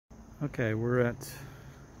Okay, we're at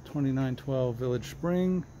 2912 Village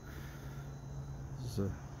Spring. This is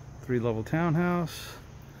a 3-level townhouse.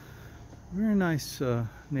 Very nice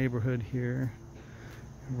neighborhood here.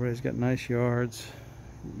 Everybody's got nice yards.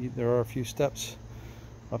 There are a few steps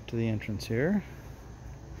up to the entrance here.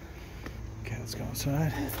 Okay, let's go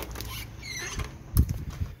inside.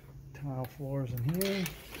 Tile floors in here.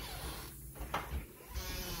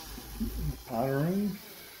 Powder room.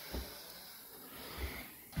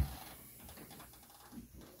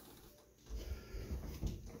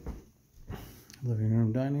 Living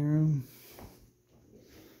room, dining room.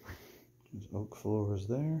 There's oak floors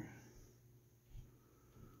there.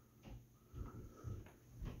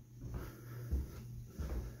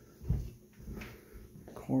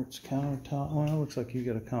 Quartz countertop. Well, it looks like you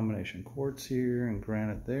got a combination. Quartz here and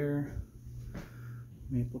granite there.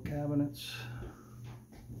 Maple cabinets.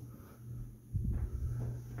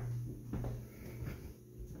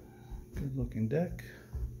 Good looking deck.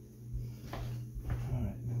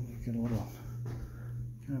 Alright, then you get a little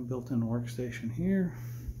kind of built-in workstation here.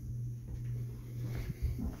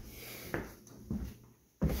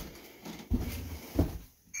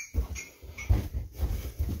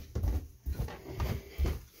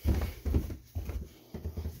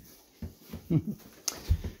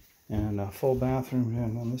 And a full bathroom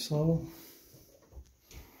and on this level.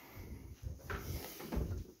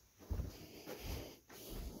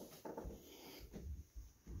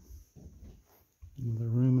 Another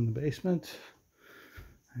room in the basement.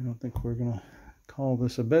 I don't think we're gonna call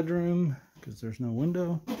this a bedroom because there's no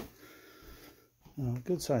window.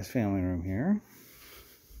 Good sized family room here.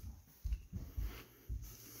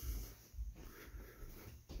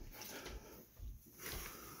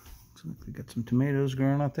 Looks like they got some tomatoes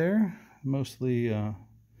growing out there. Mostly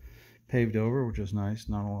paved over, which is nice.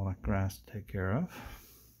 Not a lot of grass to take care of.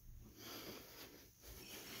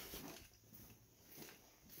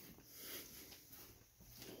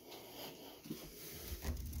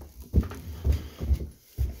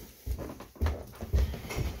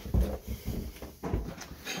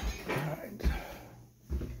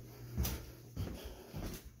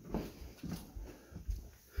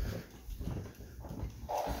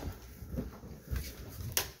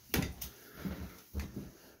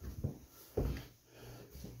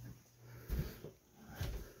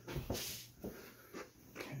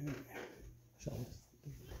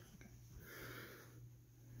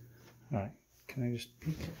 Alright, can I just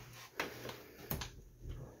peek?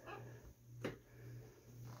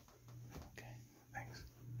 Okay, thanks.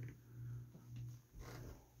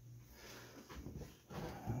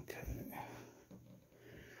 Okay.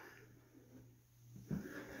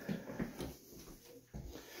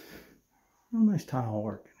 Real nice tile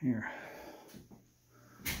work in here.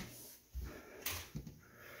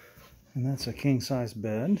 And that's a king-size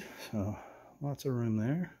bed, so lots of room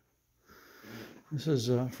there. This is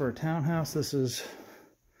for a townhouse. This is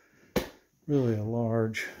really a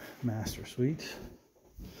large master suite.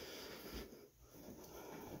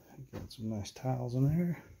 Got some nice tiles in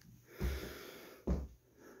there.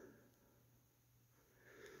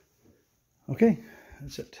 Okay,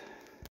 that's it.